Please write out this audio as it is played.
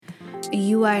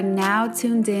You are now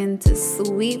tuned in to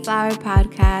Sweet Flower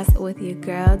Podcast with your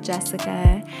girl,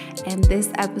 Jessica. And this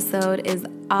episode is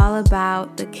all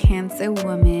about the Cancer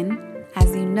woman.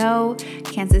 As you know,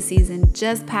 Cancer season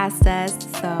just passed us,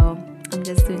 so I'm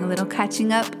just doing a little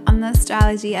catching up on the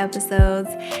astrology episodes.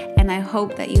 And I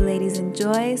hope that you ladies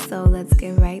enjoy, so let's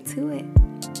get right to it.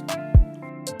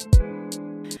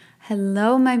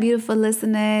 Hello, my beautiful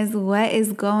listeners. What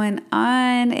is going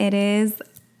on? It is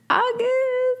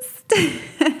August.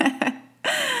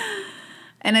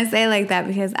 And I say it like that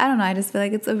because I don't know, I just feel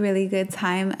like it's a really good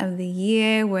time of the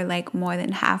year. We're like more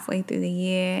than halfway through the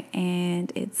year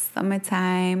and it's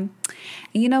summertime.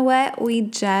 And you know what? We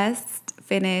just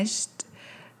finished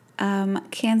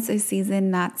Cancer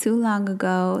season not too long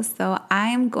ago. So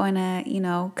I'm going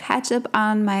to, catch up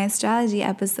on my astrology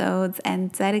episodes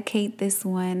and dedicate this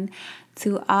one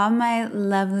to all my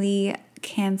lovely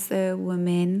Cancer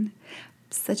women.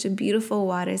 Such a beautiful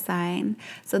water sign.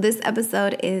 So this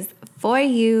episode is for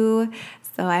you.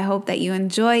 So I hope that you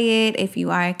enjoy it. If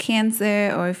you are a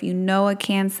Cancer or if you know a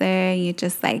Cancer, you're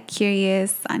just like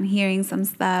curious on hearing some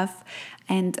stuff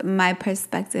and my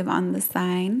perspective on the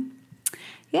sign.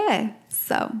 Yeah,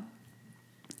 so.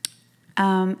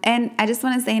 And I just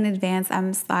want to say in advance,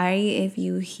 I'm sorry if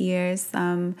you hear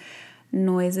some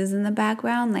noises in the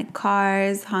background, like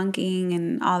cars, honking,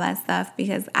 and all that stuff,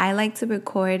 because I like to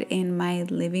record in my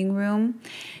living room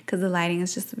because the lighting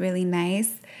is just really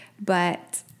nice.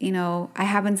 But, I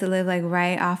happen to live like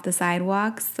right off the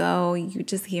sidewalk, so you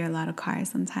just hear a lot of cars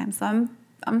sometimes. So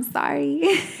I'm sorry.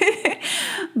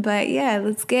 But yeah,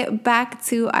 let's get back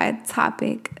to our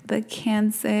topic, the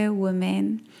Cancer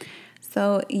woman.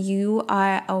 So you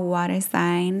are a water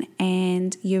sign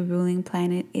and your ruling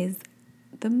planet is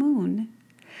the moon.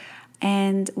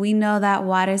 And we know that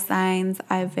water signs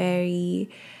are very,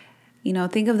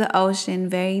 think of the ocean,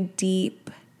 very deep,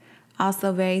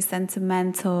 also very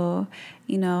sentimental.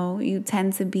 You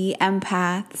tend to be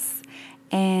empaths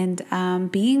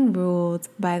and being ruled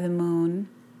by the moon.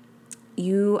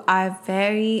 You are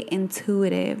very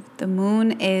intuitive. The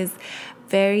moon is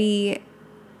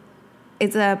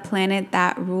it's a planet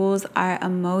that rules our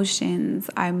emotions,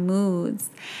 our moods.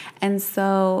 And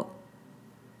so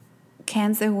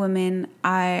Cancer women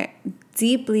are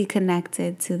deeply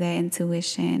connected to their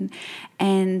intuition.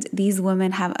 And these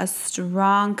women have a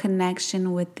strong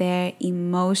connection with their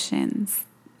emotions.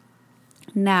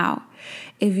 Now,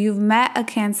 if you've met a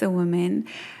Cancer woman,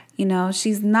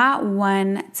 she's not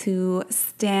one to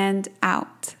stand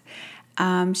out.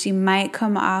 She might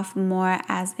come off more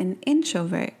as an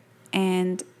introvert.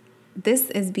 And this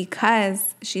is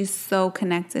because she's so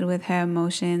connected with her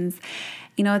emotions.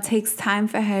 It takes time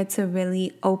for her to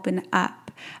really open up.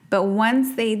 But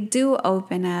once they do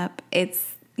open up,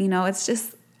 it's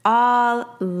just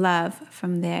all love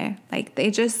from there. Like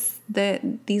these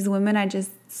women are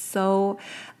just so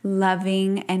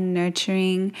loving and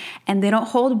nurturing, and they don't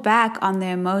hold back on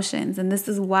their emotions. And this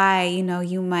is why,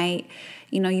 you might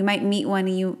meet one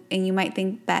and you might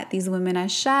think that these women are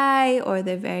shy or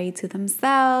they're very to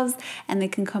themselves, and they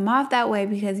can come off that way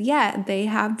because they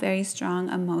have very strong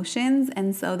emotions,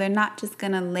 and so they're not just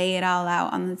going to lay it all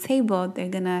out on the table. They're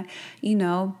going to,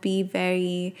 be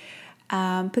very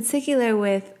particular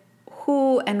with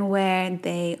who and where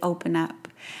they open up.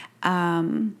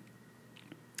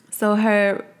 So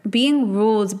her being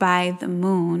ruled by the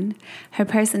moon, her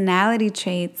personality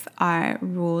traits are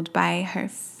ruled by her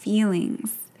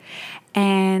feelings.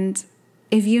 And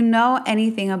if you know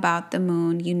anything about the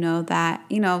moon, you know that,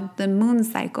 the moon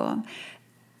cycle,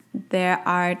 there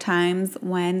are times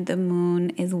when the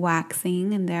moon is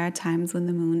waxing and there are times when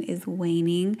the moon is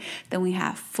waning. Then we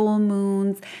have full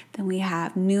moons, then we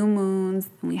have new moons,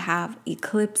 then we have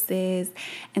eclipses.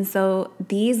 And so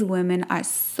these women are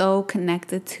so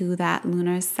connected to that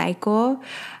lunar cycle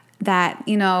that,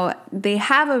 they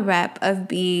have a rep of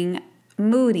being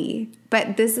moody.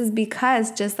 But this is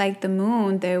because just like the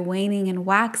moon, they're waning and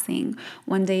waxing.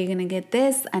 One day you're going to get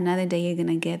this, another day you're going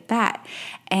to get that.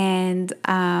 And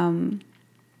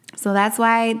so that's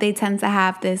why they tend to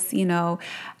have this,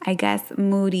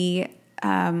 moody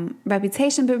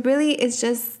reputation. But really it's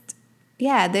just,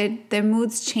 their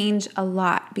moods change a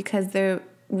lot because they're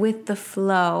with the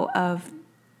flow of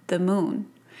the moon.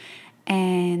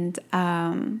 And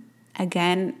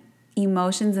again,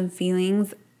 emotions and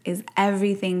feelings is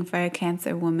everything for a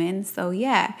Cancer woman. So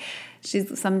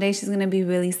someday she's gonna be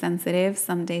really sensitive,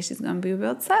 someday she's gonna be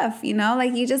real tough,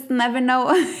 like you just never know.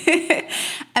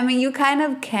 I mean, you kind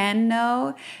of can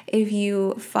know if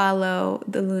you follow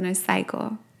the lunar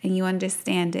cycle and you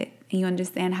understand it and you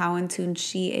understand how in tune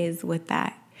she is with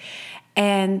that.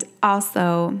 And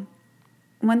also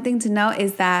one thing to note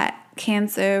is that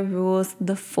Cancer rules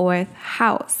the fourth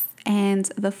house. And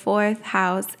the fourth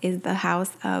house is the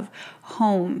house of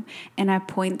home and our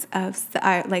point of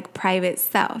our like private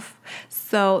self.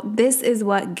 So this is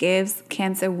what gives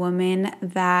Cancer woman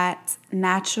that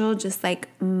natural, just like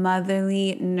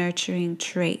motherly, nurturing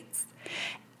traits.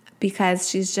 Because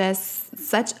she's just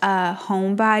such a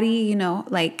homebody, you know,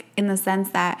 like in the sense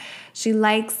that she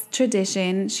likes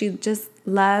tradition. She just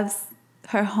loves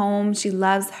her home. She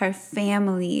loves her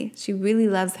family. She really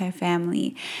loves her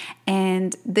family.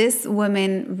 And this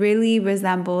woman really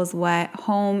resembles what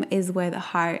home is where the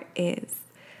heart is.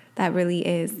 That really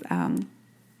is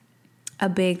a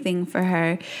big thing for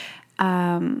her.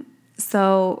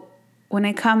 So when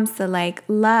it comes to like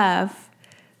love,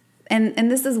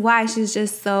 and this is why she's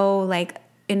just so like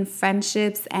in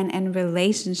friendships and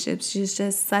relationships. She's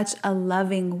just such a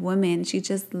loving woman. She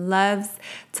just loves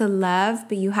to love,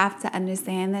 but you have to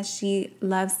understand that she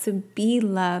loves to be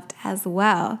loved as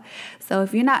well. So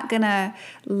if you're not gonna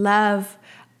love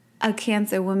a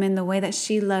Cancer woman the way that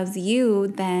she loves you,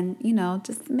 then, you know,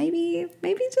 just maybe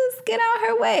just get out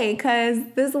her way, because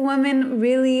this woman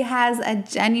really has a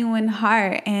genuine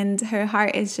heart, and her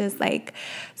heart is just like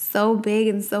so big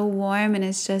and so warm, and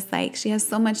it's just like she has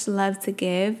so much love to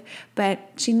give, but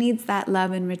she needs that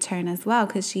love in return as well,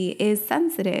 because she is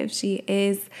sensitive. She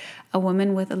is a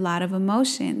woman with a lot of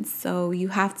emotions. So you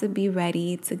have to be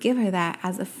ready to give her that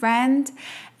as a friend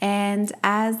and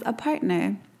as a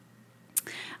partner.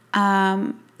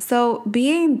 So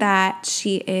being that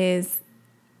she is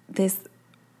this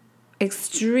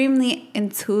extremely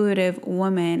intuitive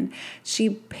woman, she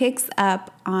picks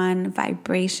up on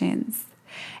vibrations.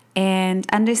 And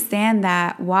understand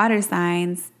that water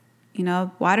signs, you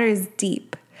know, water is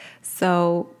deep.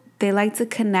 So they like to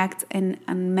connect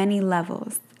on many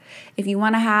levels. If you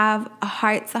want to have a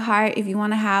heart to heart, if you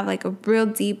want to have like a real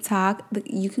deep talk,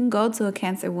 you can go to a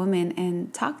Cancer woman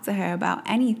and talk to her about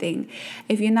anything.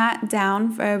 If you're not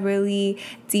down for a really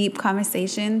deep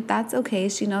conversation, that's okay.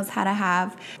 She knows how to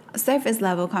have surface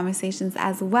level conversations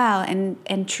as well,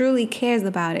 and truly cares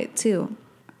about it too.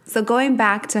 So going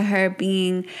back to her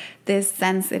being this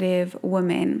sensitive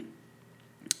woman,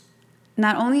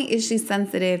 not only is she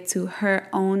sensitive to her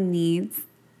own needs,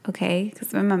 okay,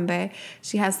 because remember,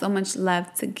 she has so much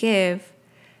love to give.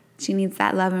 She needs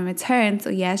that love in return. So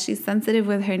yes, she's sensitive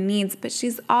with her needs, but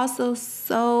she's also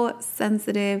so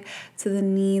sensitive to the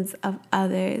needs of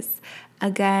others.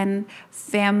 Again,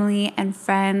 family and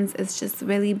friends is just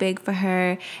really big for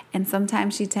her, and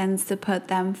sometimes she tends to put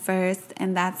them first,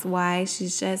 and that's why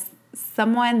she's just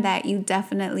someone that you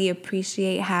definitely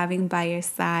appreciate having by your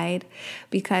side,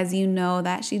 because you know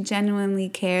that she genuinely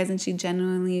cares and she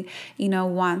genuinely, you know,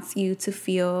 wants you to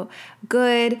feel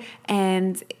good.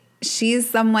 And she's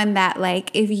someone that, like,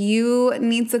 if you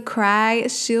need to cry,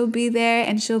 she'll be there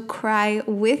and she'll cry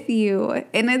with you.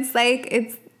 And it's like,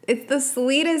 it's the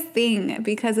sweetest thing,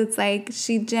 because it's like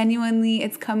she genuinely,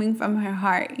 it's coming from her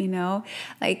heart, you know?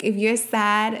 Like if you're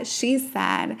sad, she's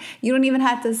sad. You don't even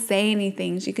have to say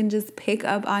anything. She can just pick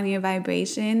up on your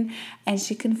vibration and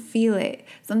she can feel it.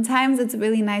 Sometimes it's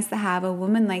really nice to have a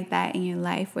woman like that in your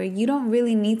life where you don't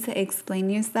really need to explain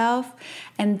yourself,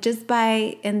 and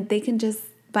they can just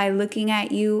by looking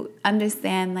at you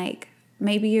understand, like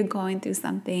maybe you're going through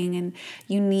something and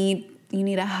you need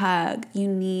a hug, you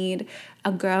need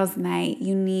a girls' night,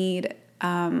 you need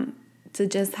to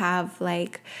just have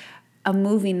like a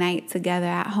movie night together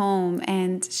at home.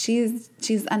 And she's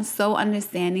so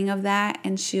understanding of that,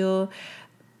 and she'll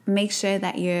make sure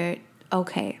that you're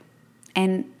okay.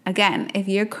 And again, if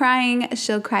you're crying,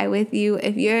 she'll cry with you.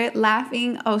 If you're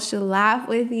laughing, she'll laugh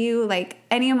with you. Like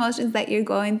any emotions that you're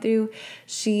going through,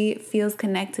 she feels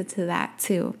connected to that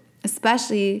too,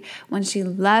 especially when she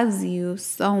loves you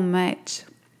so much.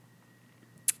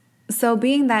 So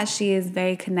being that she is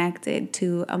very connected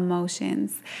to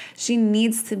emotions, she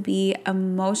needs to be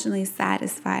emotionally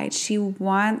satisfied. She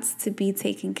wants to be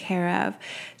taken care of.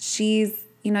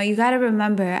 You got to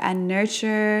remember, a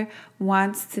nurturer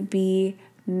wants to be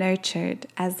nurtured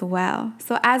as well.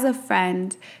 So as a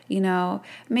friend,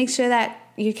 make sure that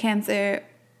your Cancer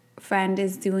friend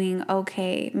is doing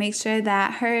okay. Make sure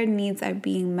that her needs are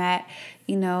being met,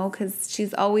 because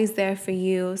she's always there for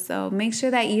you. So make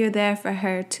sure that you're there for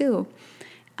her too.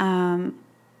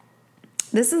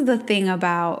 This is the thing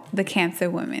about the Cancer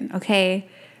woman, okay?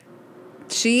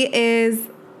 She is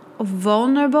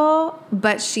vulnerable,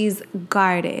 but she's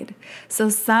guarded. So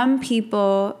some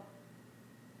people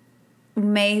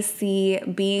may see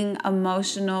being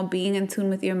emotional, being in tune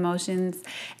with your emotions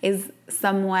is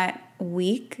somewhat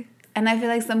weak. and I feel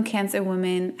like some Cancer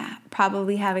women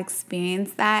probably have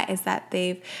experienced that, is that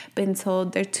they've been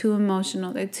told they're too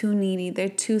emotional, they're too needy, they're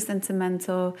too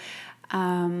sentimental,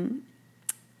 and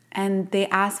they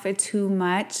ask for too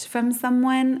much from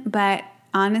someone. But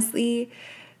honestly,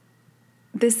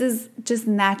 this is just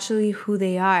naturally who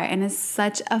they are. And it's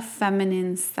such a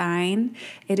feminine sign.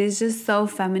 It is just so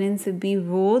feminine to be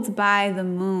ruled by the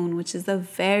moon, which is a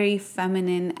very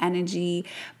feminine energy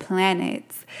planet.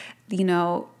 You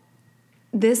know,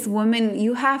 this woman,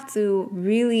 you have to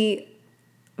really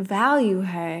value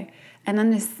her and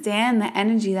understand the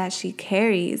energy that she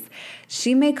carries.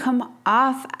 She may come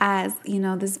off as,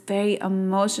 this very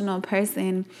emotional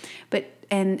person, but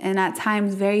and at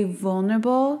times very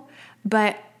vulnerable,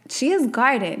 but she is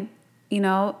guarded.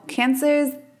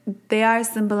 Cancers, they are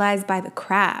symbolized by the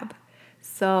crab.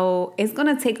 So it's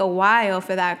going to take a while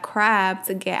for that crab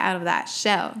to get out of that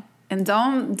shell. And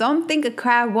don't think a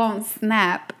crab won't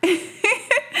snap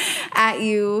at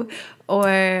you,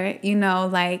 or,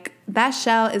 that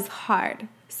shell is hard.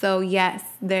 So yes,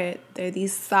 they're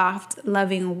these soft,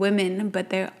 loving women, but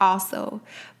they're also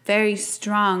very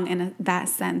strong in that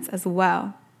sense as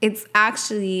well. It's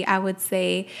actually, I would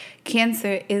say,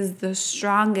 Cancer is the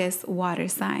strongest water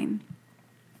sign.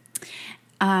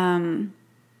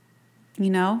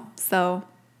 So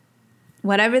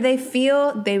whatever they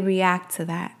feel, they react to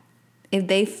that. If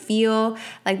they feel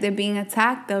like they're being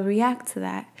attacked, they'll react to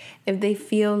that. If they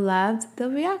feel loved,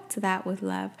 they'll react to that with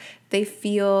love. They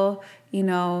feel,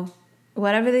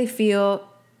 whatever they feel,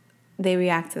 they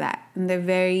react to that. And they're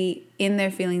very in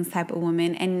their feelings type of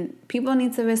woman. And people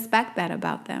need to respect that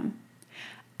about them.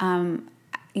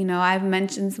 I've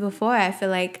mentioned before, I feel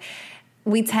like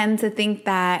we tend to think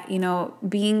that,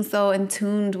 being so in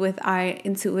tune with our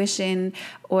intuition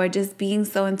or just being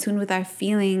so in tune with our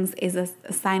feelings is a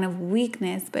sign of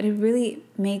weakness, but it really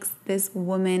makes this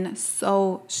woman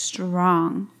so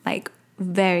strong, like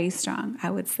very strong,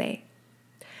 I would say.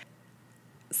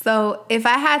 So if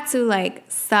I had to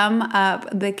sum up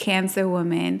the Cancer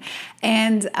woman,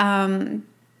 and I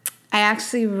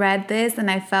actually read this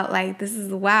and I felt like this is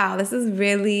her.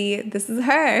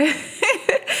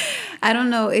 I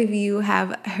don't know if you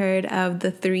have heard of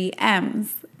the 3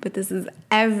 M's, but this is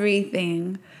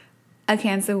everything a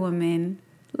Cancer woman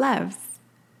loves.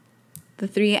 The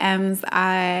 3 M's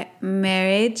are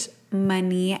marriage,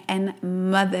 money, and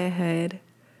motherhood.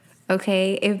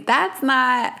 Okay, if that's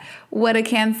not what a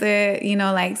Cancer,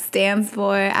 stands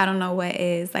for, I don't know what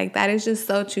is. That is just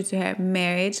so true to her.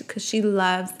 Marriage, because she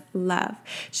loves love.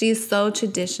 She is so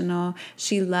traditional.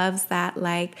 She loves that,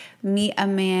 meet a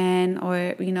man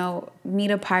or, meet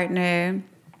a partner,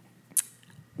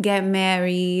 get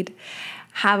married,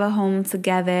 have a home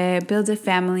together, build a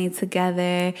family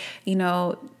together,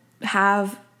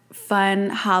 have fun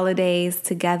holidays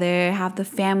together, have the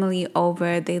family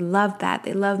over. They love that.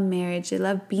 They love marriage. They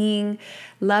love being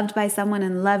loved by someone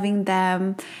and loving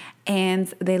them.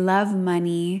 And they love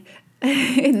money.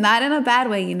 Not in a bad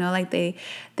way,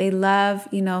 they love,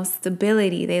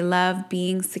 stability. They love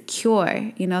being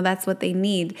secure. That's what they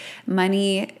need.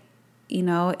 Money,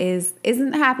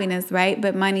 isn't happiness, right?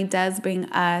 But money does bring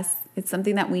us, it's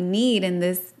something that we need in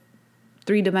this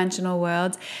 3-dimensional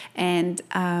world. And,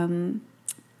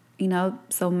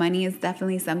 so money is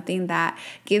definitely something that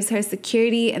gives her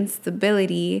security and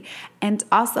stability, and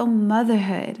also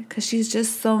motherhood, because she's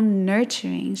just so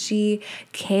nurturing. She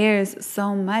cares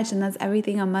so much, and that's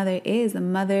everything a mother is. A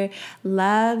mother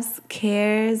loves,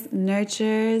 cares,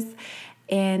 nurtures,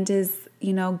 and is,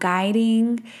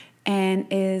 guiding, and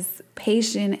is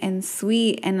patient and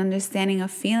sweet and understanding of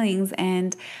feelings.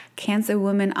 And Cancer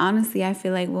women, honestly, I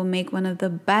feel like will make one of the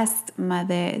best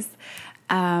mothers.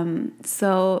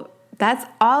 So that's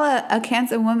all a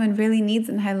Cancer woman really needs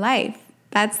in her life.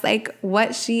 That's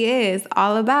what she is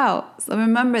all about. So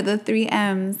remember the 3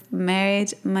 M's: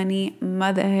 marriage, money,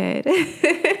 motherhood.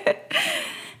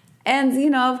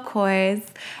 And, of course,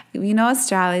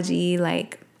 astrology,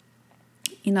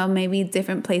 maybe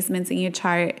different placements in your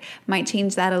chart might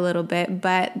change that a little bit,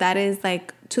 but that is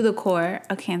to the core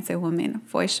a Cancer woman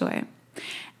for sure.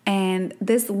 And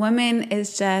this woman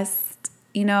is just,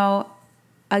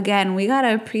 again, we got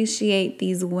to appreciate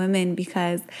these women,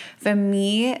 because for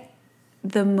me,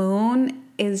 the moon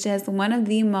is just one of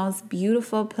the most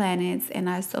beautiful planets in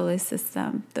our solar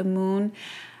system. The moon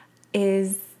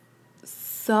is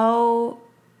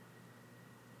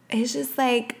it's just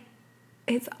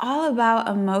it's all about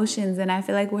emotions. And I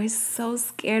feel like we're so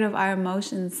scared of our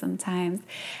emotions sometimes.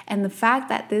 And the fact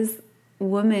that this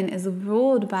woman is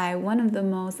ruled by one of the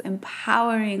most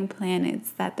empowering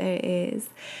planets that there is.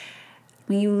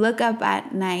 When you look up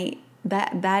at night,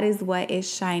 that is what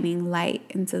is shining light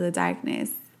into the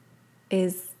darkness,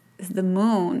 is the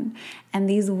moon. And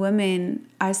these women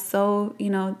are so,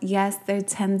 yes, they're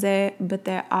tender, but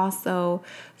they're also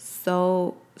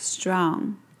so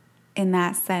strong in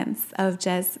that sense of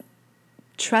just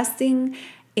trusting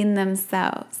in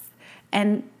themselves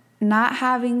and not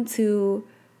having to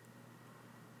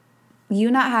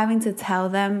tell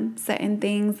them certain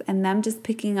things, and them just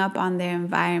picking up on their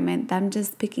environment, them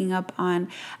just picking up on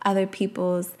other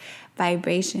people's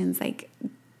vibrations. Like,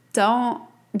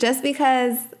 just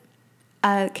because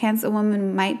a Cancer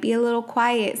woman might be a little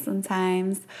quiet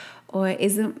sometimes or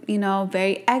isn't,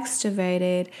 very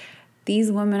extroverted,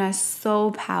 these women are so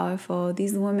powerful.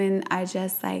 These women are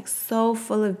just like so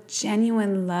full of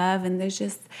genuine love, and they're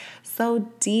just so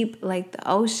deep, like the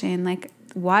ocean, like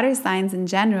water signs in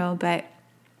general. But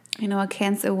a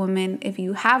Cancer woman, if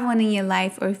you have one in your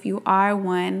life or if you are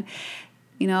one,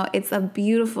 it's a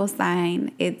beautiful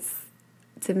sign.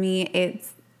 To me,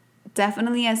 it's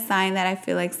definitely a sign that I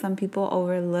feel like some people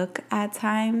overlook at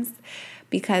times,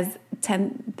 because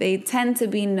they tend to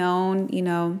be known,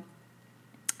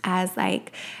 as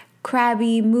like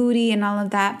crabby, moody, and all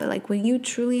of that. But like when you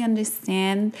truly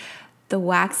understand the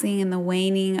waxing and the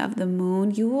waning of the moon,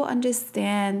 you will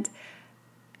understand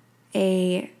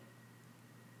a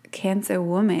Cancer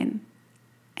woman.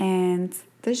 And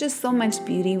there's just so much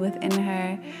beauty within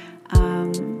her.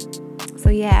 So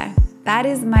yeah, that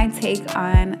is my take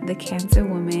on the Cancer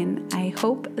woman. I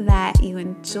hope that you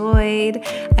enjoyed.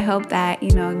 I hope that,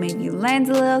 maybe you learned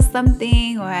a little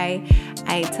something, or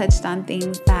I touched on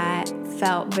things that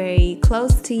felt very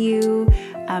close to you,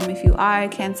 if you are a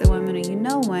Cancer woman or you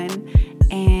know one.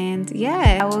 And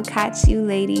yeah, I will catch you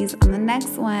ladies on the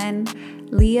next one.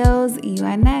 Leos, you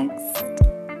are next.